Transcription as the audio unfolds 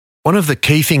One of the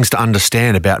key things to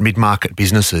understand about mid-market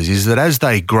businesses is that as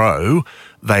they grow,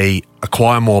 they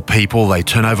acquire more people, they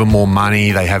turn over more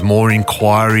money, they have more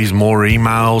inquiries, more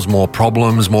emails, more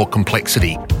problems, more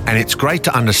complexity. And it's great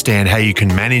to understand how you can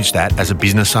manage that as a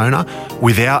business owner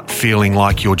without feeling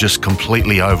like you're just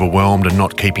completely overwhelmed and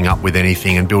not keeping up with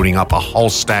anything and building up a whole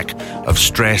stack of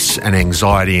stress and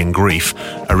anxiety and grief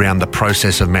around the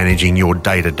process of managing your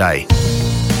day-to-day.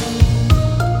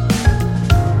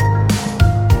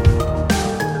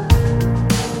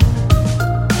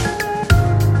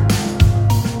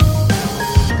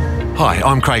 Hi,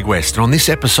 I'm Craig West, and on this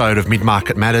episode of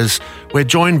Mid-Market Matters, we're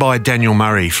joined by Daniel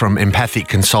Murray from Empathic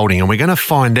Consulting, and we're going to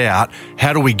find out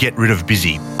how do we get rid of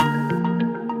busy.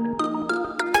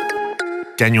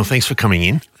 Daniel, thanks for coming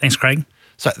in. Thanks, Craig.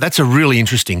 So that's a really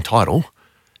interesting title,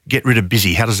 Get Rid of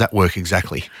Busy. How does that work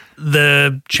exactly?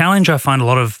 The challenge I find a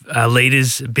lot of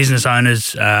leaders, business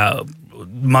owners,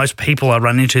 most people I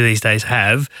run into these days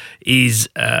have is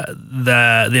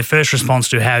their first response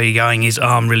to how you're going is,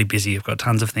 I'm really busy, I've got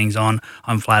tons of things on,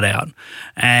 I'm flat out.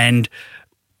 And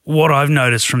what I've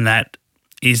noticed from that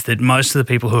is that most of the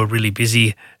people who are really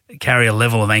busy carry a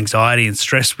level of anxiety and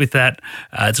stress with that.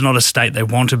 It's not a state they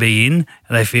want to be in.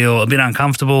 They feel a bit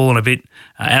uncomfortable and a bit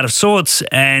out of sorts,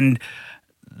 and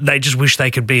they just wish they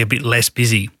could be a bit less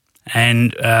busy.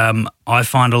 And I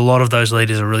find a lot of those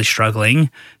leaders are really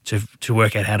struggling to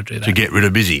work out how to do that. To get rid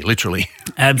of busy, literally.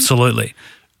 Absolutely.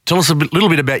 Tell us a little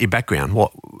bit about your background.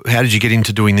 How did you get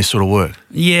into doing this sort of work?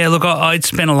 Yeah, look, I'd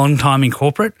spent a long time in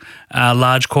corporate,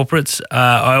 large corporates.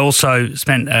 I also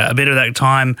spent a bit of that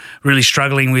time really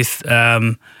struggling with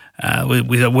a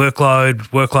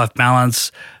workload, work-life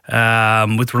balance,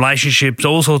 with relationships,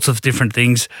 all sorts of different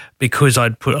things because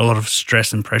I'd put a lot of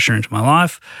stress and pressure into my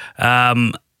life.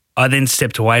 I then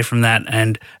stepped away from that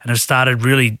and have started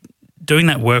really doing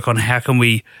that work on how can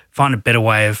we find a better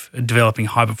way of developing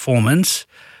high performance.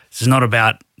 This is not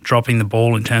about dropping the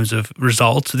ball in terms of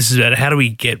results. This is about how do we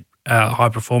get high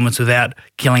performance without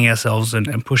killing ourselves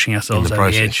and pushing ourselves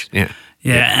over the edge. Yeah.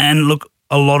 And look,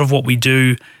 a lot of what we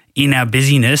do in our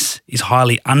busyness is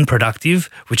highly unproductive,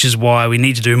 which is why we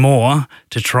need to do more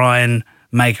to try and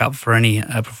make up for any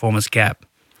performance gap.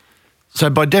 So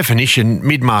by definition,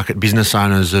 mid-market business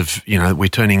owners we're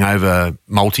turning over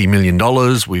multi-million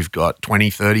dollars. We've got 20,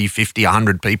 30, 50,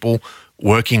 100 people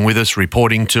working with us,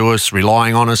 reporting to us,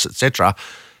 relying on us, etc.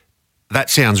 That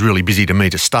sounds really busy to me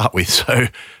to start with. So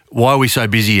why are we so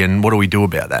busy and what do we do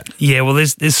about that? Yeah, well,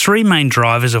 there's three main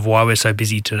drivers of why we're so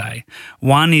busy today.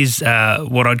 One is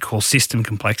what I'd call system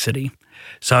complexity.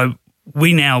 So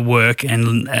we now work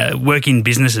in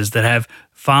businesses that have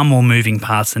far more moving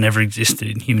parts than ever existed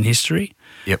in human history.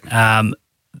 Yep.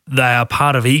 They are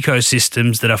part of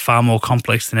ecosystems that are far more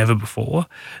complex than ever before.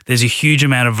 There's a huge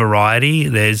amount of variety.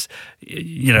 There's,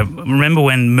 remember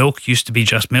when milk used to be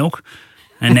just milk?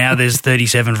 And now there's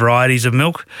 37 varieties of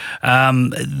milk.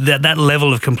 That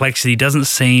level of complexity doesn't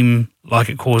seem like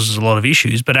it causes a lot of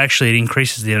issues, but actually it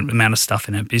increases the amount of stuff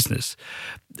in our business.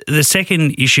 The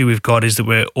second issue we've got is that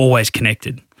we're always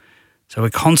connected. So we're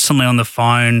constantly on the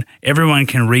phone. Everyone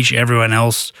can reach everyone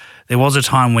else. There was a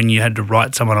time when you had to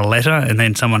write someone a letter and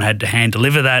then someone had to hand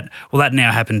deliver that. Well, that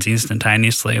now happens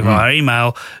instantaneously via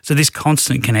email. So this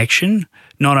constant connection,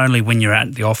 not only when you're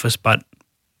at the office, but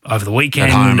over the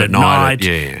weekend, at home, at night,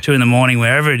 2 a.m,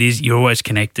 wherever it is, you're always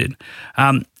connected.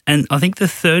 And I think the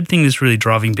third thing that's really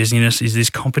driving busyness is this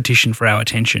competition for our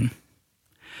attention.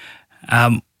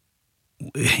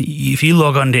 If you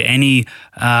log on to any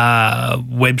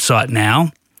website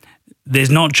now,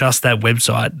 there's not just that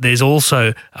website. There's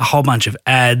also a whole bunch of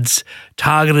ads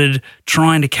targeted,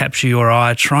 trying to capture your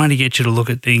eye, trying to get you to look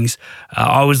at things.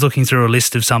 I was looking through a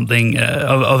list of something,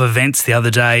 of events the other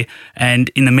day, and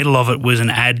in the middle of it was an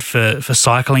ad for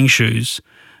cycling shoes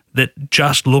that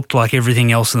just looked like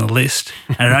everything else on the list.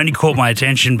 And it only caught my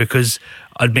attention because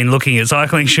I'd been looking at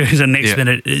cycling shoes and next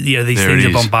minute, these things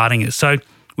are bombarding us. So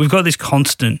we've got this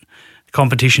constant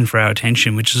competition for our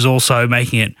attention, which is also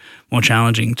making it more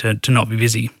challenging to not be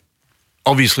busy.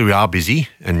 Obviously, we are busy,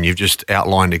 and you've just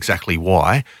outlined exactly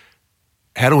why.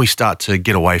 How do we start to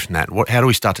get away from that? How do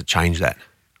we start to change that?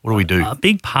 What do we do? A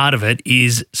big part of it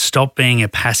is stop being a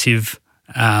passive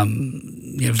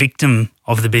victim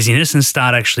of the busyness and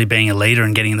start actually being a leader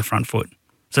and getting in the front foot.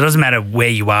 So it doesn't matter where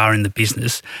you are in the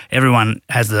business. Everyone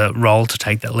has the role to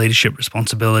take that leadership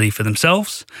responsibility for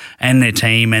themselves and their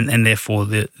team and therefore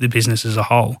the business as a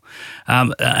whole.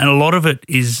 And a lot of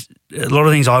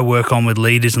things I work on with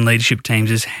leaders and leadership teams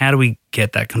is how do we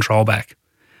get that control back?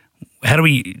 How do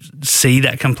we see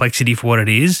that complexity for what it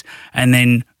is and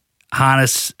then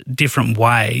harness different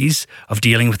ways of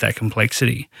dealing with that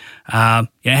complexity. How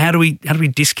do we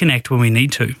disconnect when we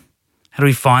need to? How do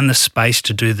we find the space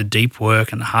to do the deep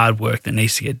work and the hard work that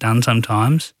needs to get done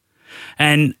sometimes?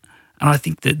 And I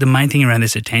think that the main thing around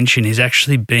this attention is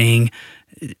actually being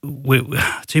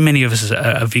too many of us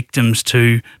are victims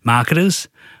to marketers,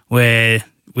 where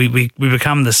we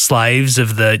become the slaves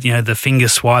of the finger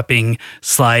swiping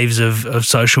slaves of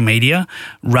social media,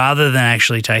 rather than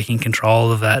actually taking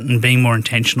control of that and being more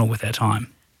intentional with our time.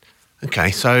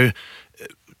 Okay, so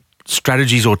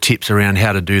strategies or tips around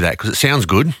how to do that, because it sounds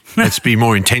good. Let's be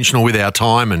more intentional with our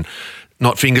time and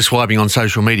not finger swiping on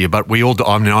social media, but we all do.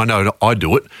 I mean, I know I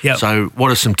do it. Yep. So what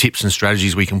are some tips and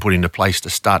strategies we can put into place to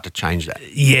start to change that?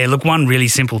 Yeah, look, one really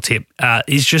simple tip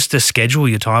is just to schedule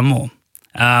your time more.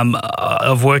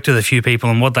 I've worked with a few people,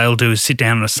 and what they'll do is sit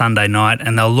down on a Sunday night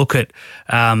and they'll look at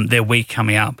their week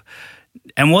coming up.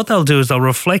 And what they'll do is they'll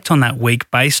reflect on that week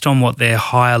based on what their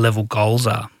higher level goals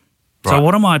are. Right. So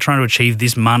what am I trying to achieve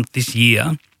this month, this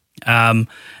year? And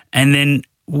then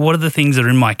what are the things that are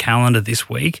in my calendar this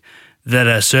week that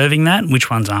are serving that, and which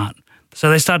ones aren't? So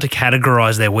they start to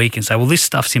categorize their week and say, well, this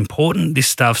stuff's important, this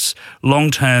stuff's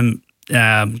long-term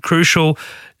crucial,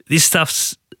 this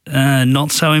stuff's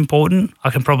not so important. I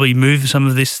can probably move some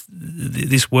of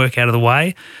this work out of the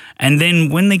way. And then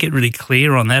when they get really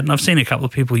clear on that, and I've seen a couple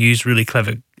of people use really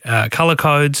clever color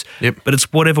codes, but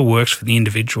it's whatever works for the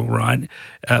individual, right?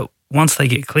 Once they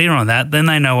get clear on that, then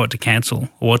they know what to cancel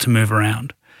or what to move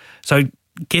around. So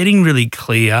getting really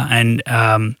clear and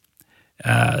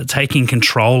taking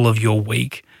control of your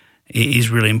week is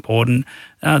really important.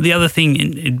 The other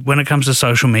thing, when it comes to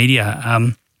social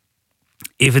media,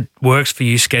 if it works for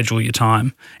you, schedule your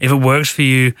time. If it works for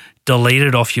you, delete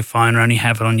it off your phone or only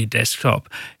have it on your desktop.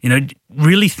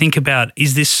 Really think about,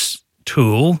 is this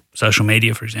tool, social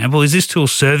media for example, is this tool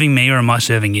serving me or am I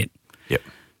serving it? Yep.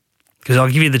 Because I'll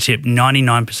give you the tip,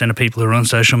 99% of people who are on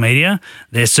social media,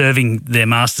 they're serving their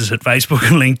masters at Facebook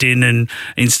and LinkedIn and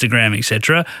Instagram,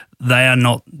 etc. They are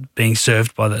not being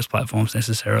served by those platforms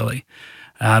necessarily.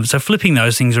 So flipping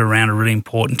those things around are really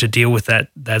important to deal with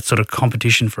that sort of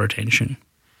competition for attention.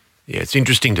 Yeah, it's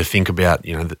interesting to think about,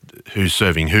 who's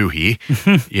serving who here.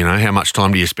 How much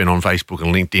time do you spend on Facebook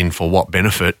and LinkedIn for what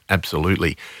benefit?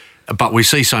 Absolutely. But we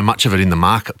see so much of it in the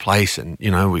marketplace, and,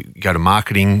 we go to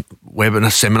marketing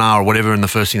webinar, seminar or whatever, and the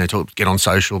first thing they talk, get on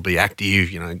social, be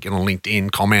active, get on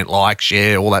LinkedIn, comment, like,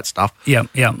 share, all that stuff. Yeah.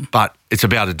 But it's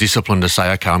about a discipline to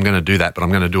say, okay, I'm going to do that, but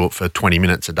I'm going to do it for 20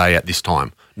 minutes a day at this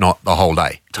time, not the whole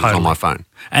day. Totally. It's on my phone.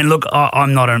 And look,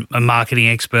 I'm not a marketing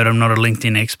expert. I'm not a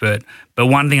LinkedIn expert. But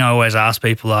one thing I always ask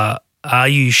people are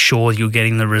you sure you're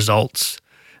getting the results?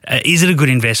 Is it a good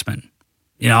investment?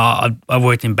 I've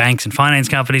worked in banks and finance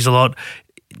companies a lot.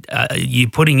 You're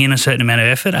putting in a certain amount of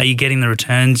effort. Are you getting the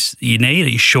returns you need? Are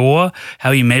you sure? How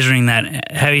are you measuring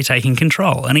that? How are you taking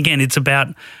control? And again, it's about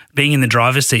being in the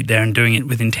driver's seat there and doing it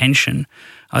with intention.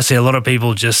 I see a lot of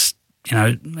people just,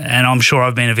 and I'm sure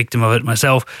I've been a victim of it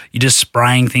myself, you're just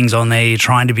spraying things on there. You're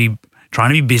trying to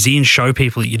be busy and show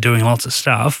people that you're doing lots of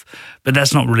stuff, but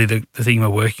that's not really the thing we're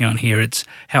working on here. It's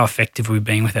how effective we're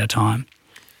being with our time.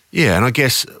 Yeah, and I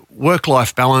guess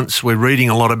work-life balance, we're reading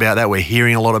a lot about that. We're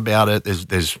hearing a lot about it.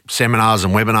 There's seminars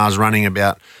and webinars running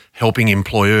about helping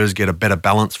employers get a better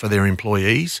balance for their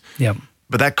employees. Yep.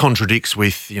 But that contradicts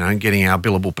with, getting our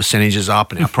billable percentages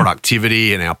up and our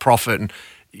productivity and our profit. And,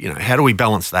 how do we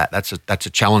balance that? That's a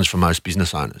challenge for most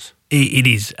business owners. It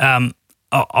is.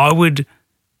 I would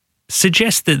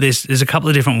suggest that there's a couple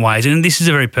of different ways, and this is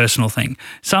a very personal thing.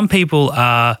 Some people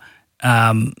are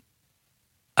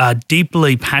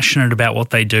deeply passionate about what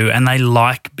they do and they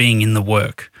like being in the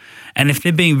work. And if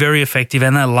they're being very effective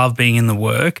and they love being in the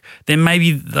work, then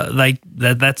maybe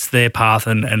that's their path.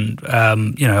 And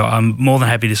I'm more than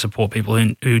happy to support people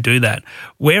who do that.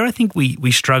 Where I think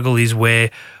we struggle is where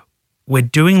we're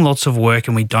doing lots of work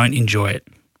and we don't enjoy it.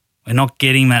 We're not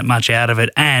getting that much out of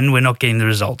it and we're not getting the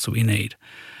results that we need.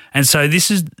 And so these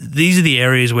are the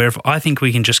areas where if I think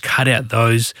we can just cut out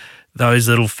those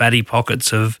little fatty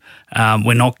pockets of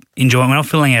we're not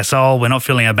filling our soul, we're not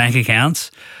filling our bank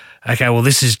accounts. Okay, well,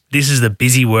 this is the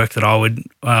busy work that I would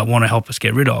want to help us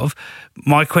get rid of.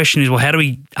 My question is, well, how do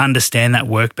we understand that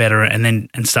work better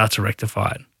and start to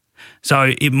rectify it?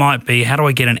 So it might be, how do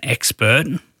I get an expert?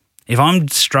 If I'm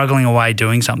struggling away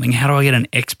doing something, how do I get an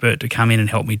expert to come in and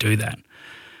help me do that?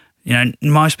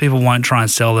 Most people won't try and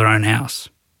sell their own house.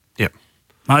 Yep.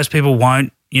 Most people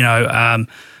won't,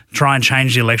 try and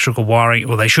change the electrical wiring,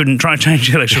 or they shouldn't try and change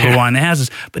the electrical wiring in their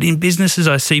houses. But in businesses,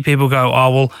 I see people go,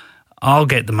 oh, well, I'll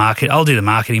do the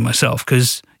marketing myself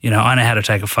because, I know how to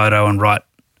take a photo and write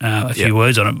a few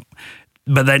words on it.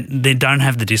 but they don't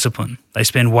have the discipline. They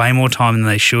spend way more time than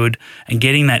they should, and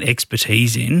getting that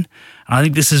expertise in. And I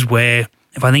think this is where,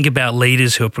 if I think about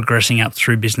leaders who are progressing up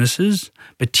through businesses,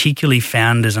 particularly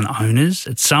founders and owners,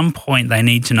 at some point they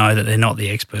need to know that they're not the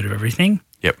expert of everything.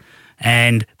 Yep.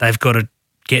 And they've got to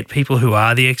get people who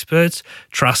are the experts,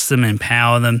 trust them,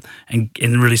 empower them, and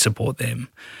really support them.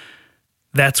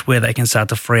 That's where they can start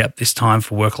to free up this time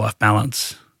for work-life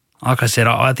balance. Like I said,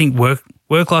 I think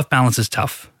work-life balance is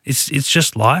tough. It's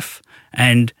just life,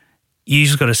 and you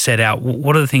just got to set out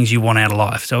what are the things you want out of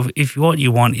life. So if what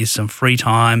you want is some free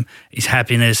time, is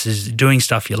happiness, is doing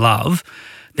stuff you love,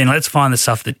 then let's find the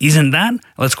stuff that isn't that.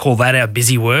 Let's call that our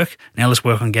busy work. Now let's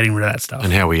work on getting rid of that stuff.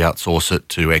 And how we outsource it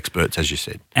to experts, as you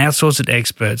said. Outsource it to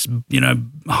experts.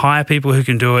 Hire people who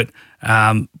can do it.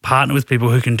 Partner with people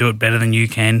who can do it better than you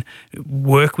can.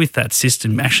 Work with that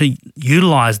system. Actually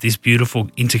utilise this beautiful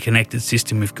interconnected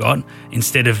system we've got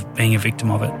instead of being a victim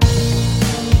of it.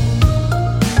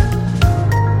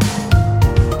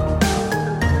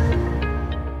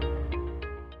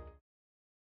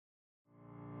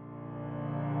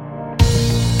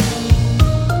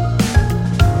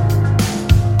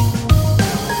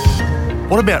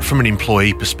 What about from an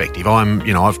employee perspective?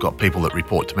 I've got people that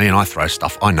report to me and I throw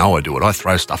stuff. I know I do it. I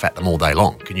throw stuff at them all day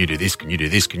long. Can you do this? Can you do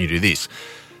this? Can you do this?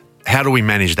 How do we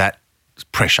manage that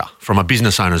pressure? From a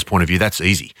business owner's point of view, that's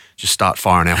easy. Just start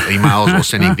firing out emails or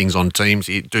sending things on Teams.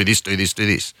 Do this, do this, do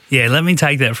this. Yeah, let me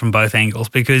take that from both angles,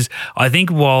 because I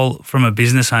think while from a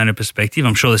business owner perspective,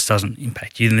 I'm sure this doesn't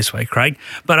impact you in this way, Craig,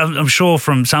 but I'm sure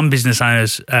from some business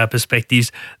owners'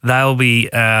 perspectives, they'll be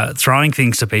throwing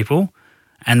things to people,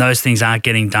 and those things aren't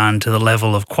getting done to the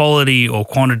level of quality or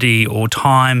quantity or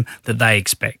time that they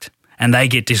expect. And they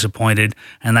get disappointed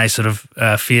and they sort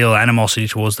of feel animosity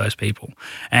towards those people.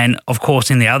 And, of course,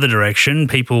 in the other direction,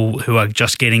 people who are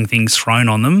just getting things thrown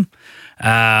on them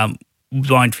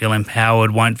won't feel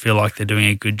empowered, won't feel like they're doing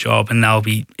a good job, and they'll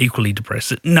be equally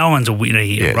depressed. No one's a winner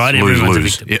here, right? Everyone's a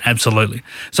victim. Yep. Absolutely.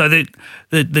 So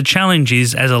the challenge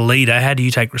is, as a leader, how do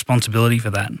you take responsibility for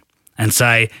that? And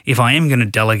say, if I am going to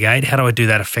delegate, how do I do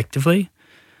that effectively?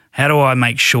 How do I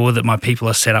make sure that my people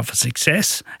are set up for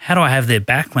success? How do I have their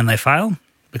back when they fail?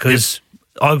 Because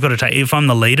I've got to take, if I'm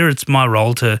the leader, it's my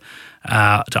role to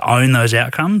own those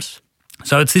outcomes.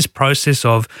 So it's this process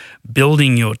of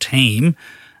building your team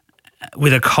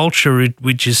with a culture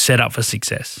which is set up for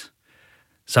success.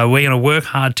 So we're going to work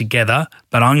hard together,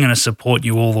 but I'm going to support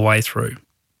you all the way through.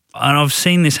 And I've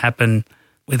seen this happen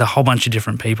with a whole bunch of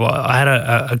different people. I had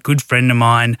a good friend of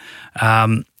mine,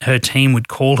 her team would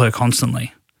call her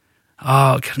constantly.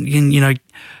 Asking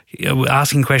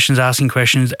questions.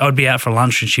 I'd be out for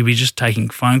lunch and she'd be just taking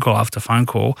phone call after phone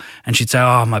call, and she'd say,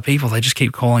 my people, they just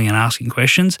keep calling and asking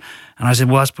questions. And I said,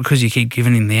 well, that's because you keep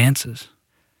giving them the answers,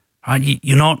 right?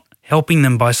 You're not helping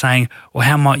them by saying, well,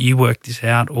 how might you work this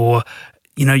out? Or,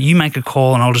 you make a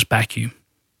call and I'll just back you.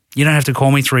 You don't have to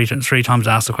call me three times to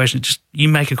ask the question. Just you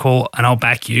make a call and I'll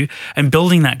back you, and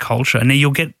building that culture. Now,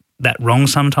 you'll get that wrong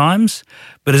sometimes,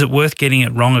 but is it worth getting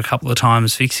it wrong a couple of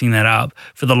times, fixing that up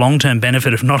for the long-term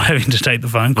benefit of not having to take the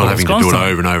phone call? Not having to do it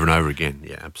over and over and over again.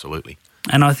 Yeah, absolutely.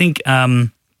 And I think,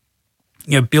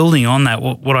 building on that,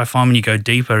 what I find when you go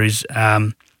deeper is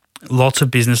lots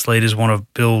of business leaders want to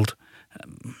build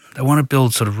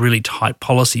sort of really tight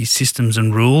policies, systems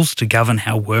and rules to govern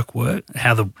how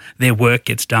their work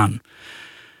gets done.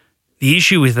 The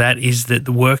issue with that is that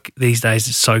the work these days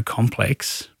is so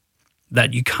complex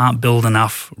that you can't build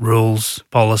enough rules,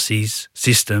 policies,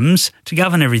 systems to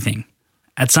govern everything.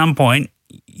 At some point,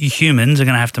 you humans are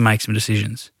going to have to make some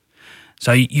decisions.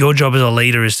 So your job as a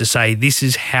leader is to say, this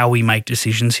is how we make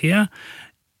decisions here.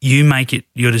 You make it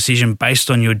your decision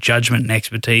based on your judgment and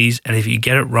expertise, and if you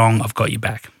get it wrong, I've got your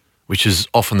back. Which is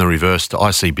often the reverse.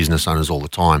 I see business owners all the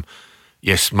time.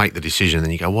 Yes, make the decision, and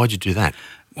then you go, why'd you do that?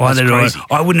 Why did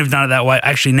I wouldn't have done it that way.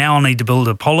 Actually, now I'll need to build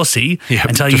a policy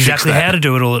and tell you exactly how to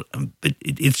do it all. But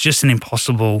it's just an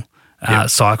impossible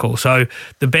cycle. So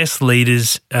the best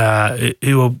leaders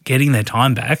who are getting their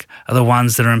time back are the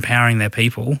ones that are empowering their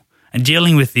people and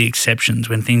dealing with the exceptions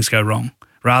when things go wrong,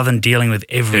 rather than dealing with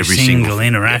every single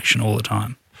interaction all the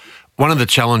time. One of the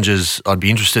challenges I'd be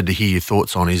interested to hear your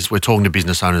thoughts on is we're talking to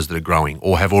business owners that are growing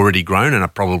or have already grown and are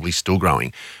probably still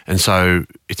growing. And so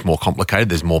it's more complicated.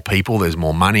 There's more people, there's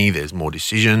more money, there's more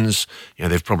decisions.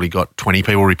 They've probably got 20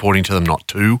 people reporting to them, not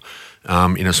 2.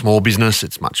 In a small business,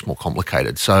 it's much more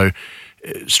complicated. So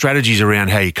strategies around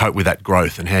how you cope with that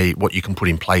growth and what you can put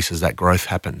in place as that growth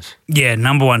happens. Yeah,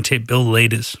 number one tip, build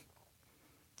leaders.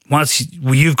 Once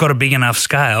you've got a big enough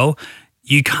scale,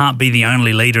 you can't be the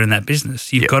only leader in that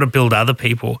business. You've got to build other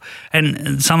people.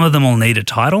 And some of them will need a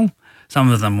title. Some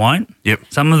of them won't. Yep.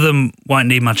 Some of them won't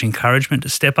need much encouragement to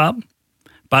step up,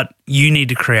 but you need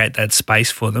to create that space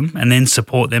for them and then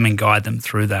support them and guide them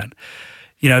through that.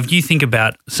 You know, if you think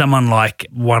about someone like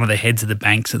one of the heads of the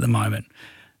banks at the moment,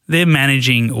 they're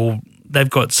managing, or they've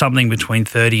got something between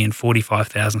 30 and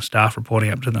 45,000 staff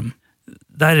reporting up to them.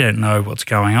 They don't know what's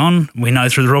going on. We know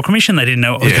through the Royal Commission they didn't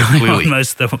know what was going on in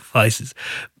most of the places.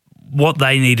 What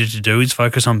they needed to do is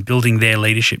focus on building their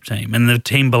leadership team, and the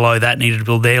team below that needed to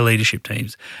build their leadership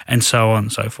teams, and so on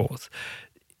and so forth.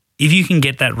 If you can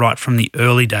get that right from the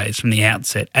early days, from the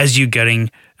outset, as you're growing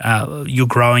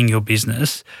your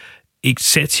business, it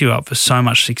sets you up for so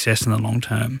much success in the long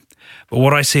term. But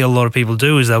what I see a lot of people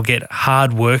do is they'll get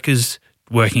hard workers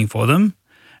working for them,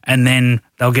 and then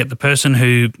they'll get the person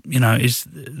who, you know, is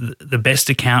the best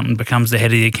accountant becomes the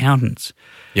head of the accountants.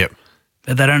 Yep.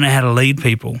 But they don't know how to lead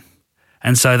people.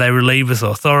 And so they relieve with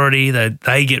authority,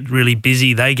 they get really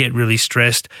busy, they get really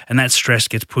stressed, and that stress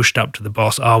gets pushed up to the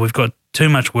boss. Oh, we've got too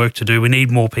much work to do, we need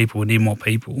more people.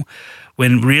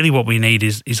 When really what we need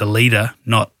is a leader,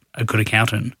 not a good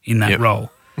accountant in that role.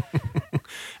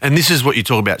 And this is what you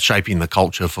talk about, shaping the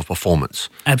culture for performance.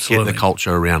 Absolutely. Get the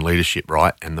culture around leadership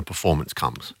right, and the performance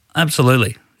comes.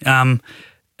 Absolutely.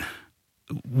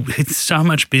 With so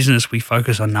much business, we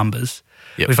focus on numbers.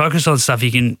 Yep. We focus on stuff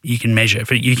you can measure.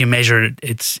 If you can measure it,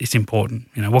 it's important.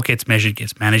 You know, what gets measured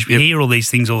gets managed. We hear all these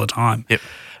things all the time. Yep.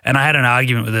 And I had an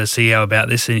argument with the CEO about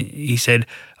this, and he said,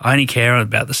 I only care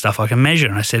about the stuff I can measure.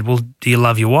 And I said, well, do you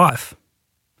love your wife?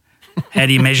 How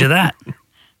do you measure that?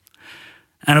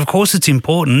 And of course it's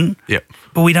important,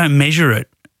 but we don't measure it.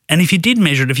 And if you did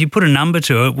measure it, if you put a number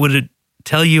to it, would it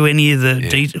tell you any of the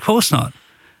details? Of course not.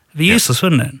 It'd be useless,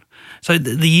 wouldn't it? So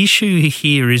the issue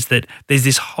here is that there's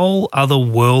this whole other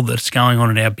world that's going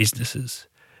on in our businesses.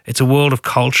 It's a world of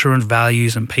culture and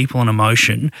values and people and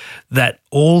emotion that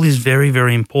all is very,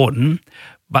 very important,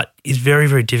 but is very,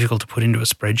 very difficult to put into a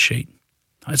spreadsheet.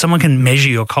 Someone can measure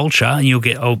your culture and you'll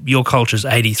get, oh, your culture's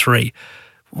 83.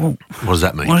 Well, what does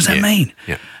that mean? What does that mean?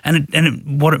 Yeah.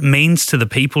 And what it means to the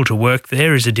people to work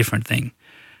there is a different thing.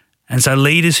 And so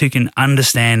leaders who can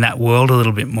understand that world a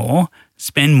little bit more,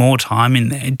 spend more time in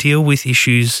there, deal with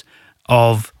issues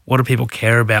of what do people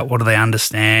care about, what do they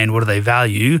understand, what do they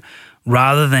value,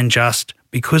 rather than just,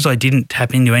 because I didn't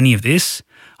tap into any of this,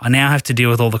 I now have to deal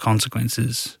with all the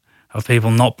consequences of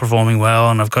people not performing well,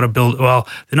 and I've got to build, well,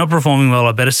 they're not performing well,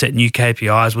 I better set new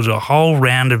KPIs. We'll do a whole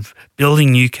round of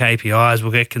building new KPIs.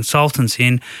 We'll get consultants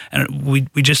in, and we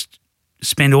just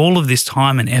spend all of this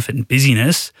time and effort and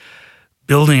busyness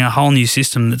building a whole new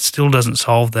system that still doesn't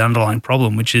solve the underlying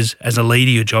problem, which is, as a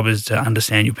leader, your job is to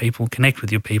understand your people, connect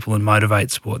with your people, and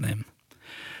motivate, support them.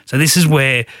 So this is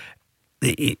where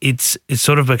it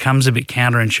sort of becomes a bit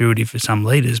counterintuitive for some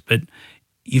leaders, but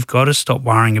you've got to stop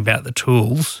worrying about the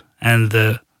tools and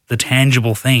the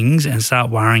tangible things and start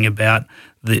worrying about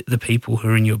the people who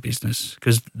are in your business,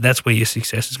 because that's where your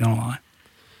success is going to lie.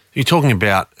 You're talking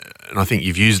about, and I think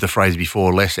you've used the phrase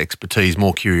before, less expertise,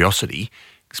 more curiosity.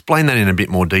 Explain that in a bit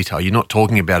more detail. You're not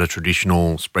talking about a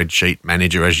traditional spreadsheet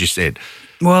manager, as you said.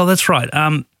 Well, that's right.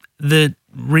 The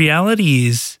reality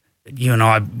is, you and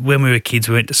I, when we were kids,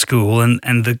 we went to school and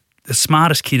the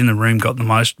smartest kid in the room got the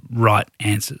most right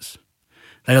answers.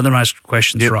 They got the most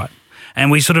questions right.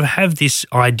 And we sort of have this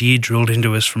idea drilled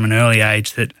into us from an early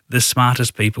age that the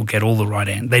smartest people get all the right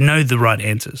answers. They know the right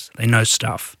answers. They know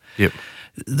stuff. Yep.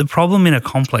 The problem in a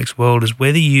complex world is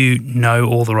whether you know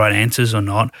all the right answers or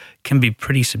not can be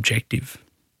pretty subjective.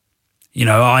 You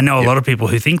know, I know a lot of people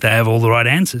who think they have all the right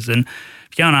answers, and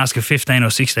if you go and ask a 15 or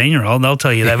 16-year-old, they'll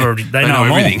tell you they know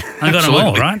them all. They've got them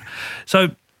all, right?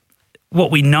 So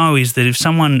what we know is that if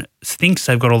someone thinks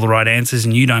they've got all the right answers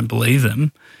and you don't believe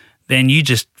them, then you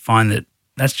just find that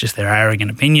that's just their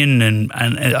arrogant opinion, and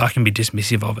I can be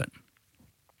dismissive of it.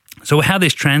 So how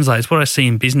this translates, what I see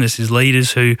in business is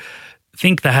leaders who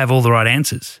think they have all the right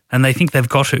answers and they think they've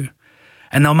got to.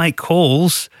 And they'll make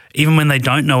calls even when they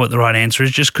don't know what the right answer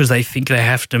is, just because they think they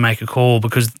have to make a call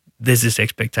because there's this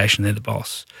expectation they're the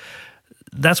boss.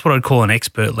 That's what I'd call an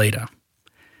expert leader.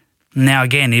 Now,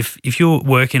 again, if you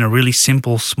work in a really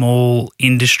simple, small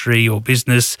industry or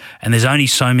business and there's only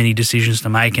so many decisions to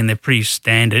make and they're pretty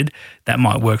standard, that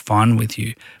might work fine with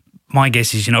you. My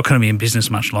guess is you're not going to be in business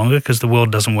much longer because the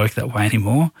world doesn't work that way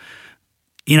anymore.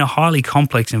 In a highly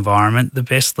complex environment, the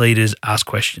best leaders ask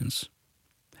questions.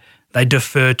 They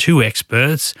defer to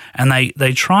experts and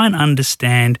they try and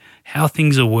understand how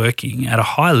things are working at a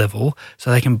high level so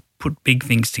they can put big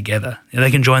things together. They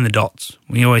can join the dots.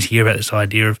 We always hear about this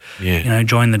idea of,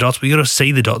 join the dots. But you've got to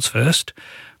see the dots first.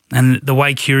 And the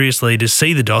way curious leaders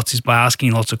see the dots is by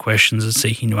asking lots of questions and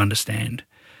seeking to understand.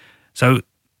 So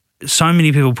so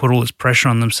many people put all this pressure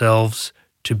on themselves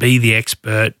to be the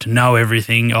expert, to know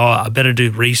everything. Oh, I better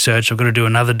do research. I've got to do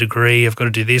another degree. I've got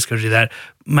to do this, got to do that.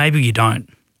 Maybe you don't.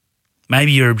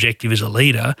 Maybe your objective as a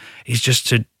leader is just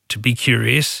to be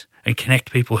curious and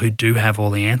connect people who do have all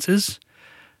the answers,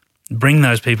 bring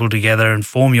those people together and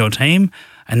form your team,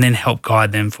 and then help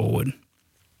guide them forward.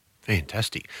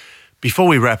 Fantastic. Before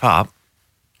we wrap up,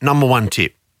 number one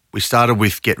tip. We started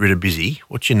with get rid of busy.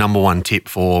 What's your number one tip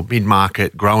for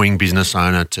mid-market, growing business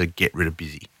owner to get rid of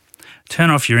busy? Turn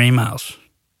off your emails.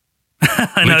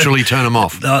 Literally turn them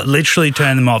off. Literally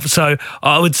turn them off. So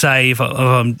I would say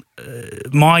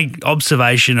my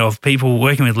observation of people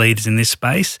working with leaders in this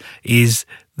space is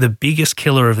the biggest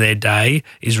killer of their day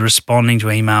is responding to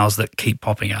emails that keep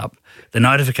popping up. The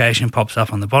notification pops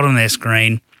up on the bottom of their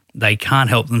screen. They can't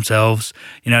help themselves.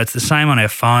 It's the same on our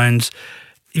phones.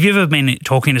 If you've ever been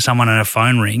talking to someone and a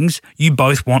phone rings, you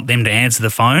both want them to answer the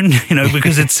phone,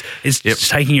 because it's Yep.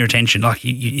 taking your attention. Like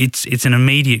it's an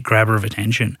immediate grabber of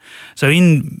attention. So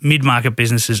in mid-market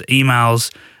businesses,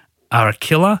 emails are a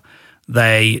killer.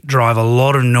 They drive a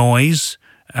lot of noise,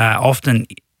 often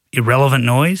irrelevant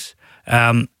noise.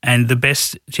 And the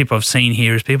best tip I've seen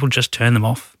here is people just turn them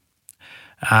off.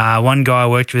 One guy I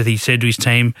worked with, he said to his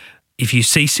team, if you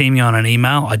CC me on an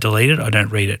email, I delete it, I don't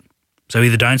read it. So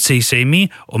either don't CC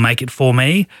me or make it for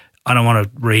me. I don't want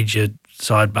to read your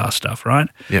sidebar stuff, right?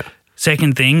 Yeah.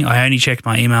 Second thing, I only check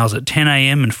my emails at 10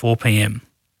 a.m. and 4 p.m.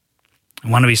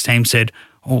 And one of his team said,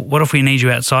 oh, what if we need you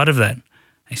outside of that?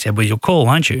 He said, well, you'll call,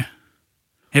 won't you?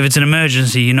 If it's an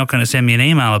emergency, you're not going to send me an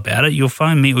email about it. You'll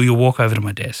phone me or you'll walk over to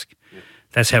my desk. Yeah.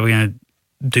 That's how we're going to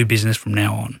do business from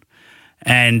now on.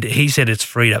 And he said it's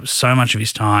freed up so much of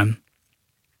his time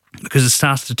because it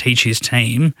starts to teach his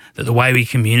team that the way we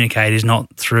communicate is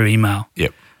not through email.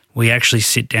 Yep. We actually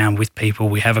sit down with people,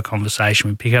 we have a conversation,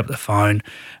 we pick up the phone,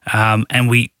 and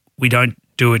we don't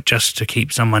do it just to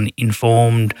keep someone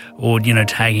informed or,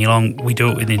 tagging along. We do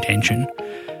it with intention.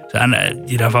 So, and,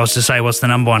 if I was to say what's the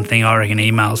number one thing, I reckon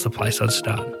email is the place I'd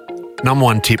start. Number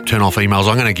one tip, turn off emails.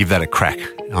 I'm going to give that a crack.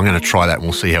 I'm going to try that and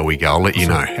we'll see how we go. I'll let you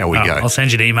know how we go. I'll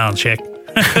send you an email and check.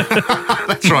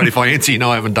 That's right. If I answer,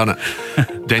 I haven't done it.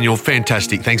 Daniel,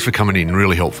 fantastic. Thanks for coming in.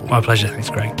 Really helpful. My pleasure. Thanks,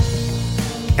 Greg.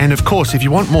 And of course, if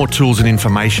you want more tools and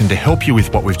information to help you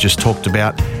with what we've just talked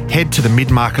about, head to the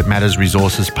Mid-Market Matters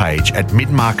resources page at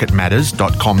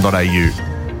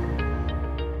midmarketmatters.com.au.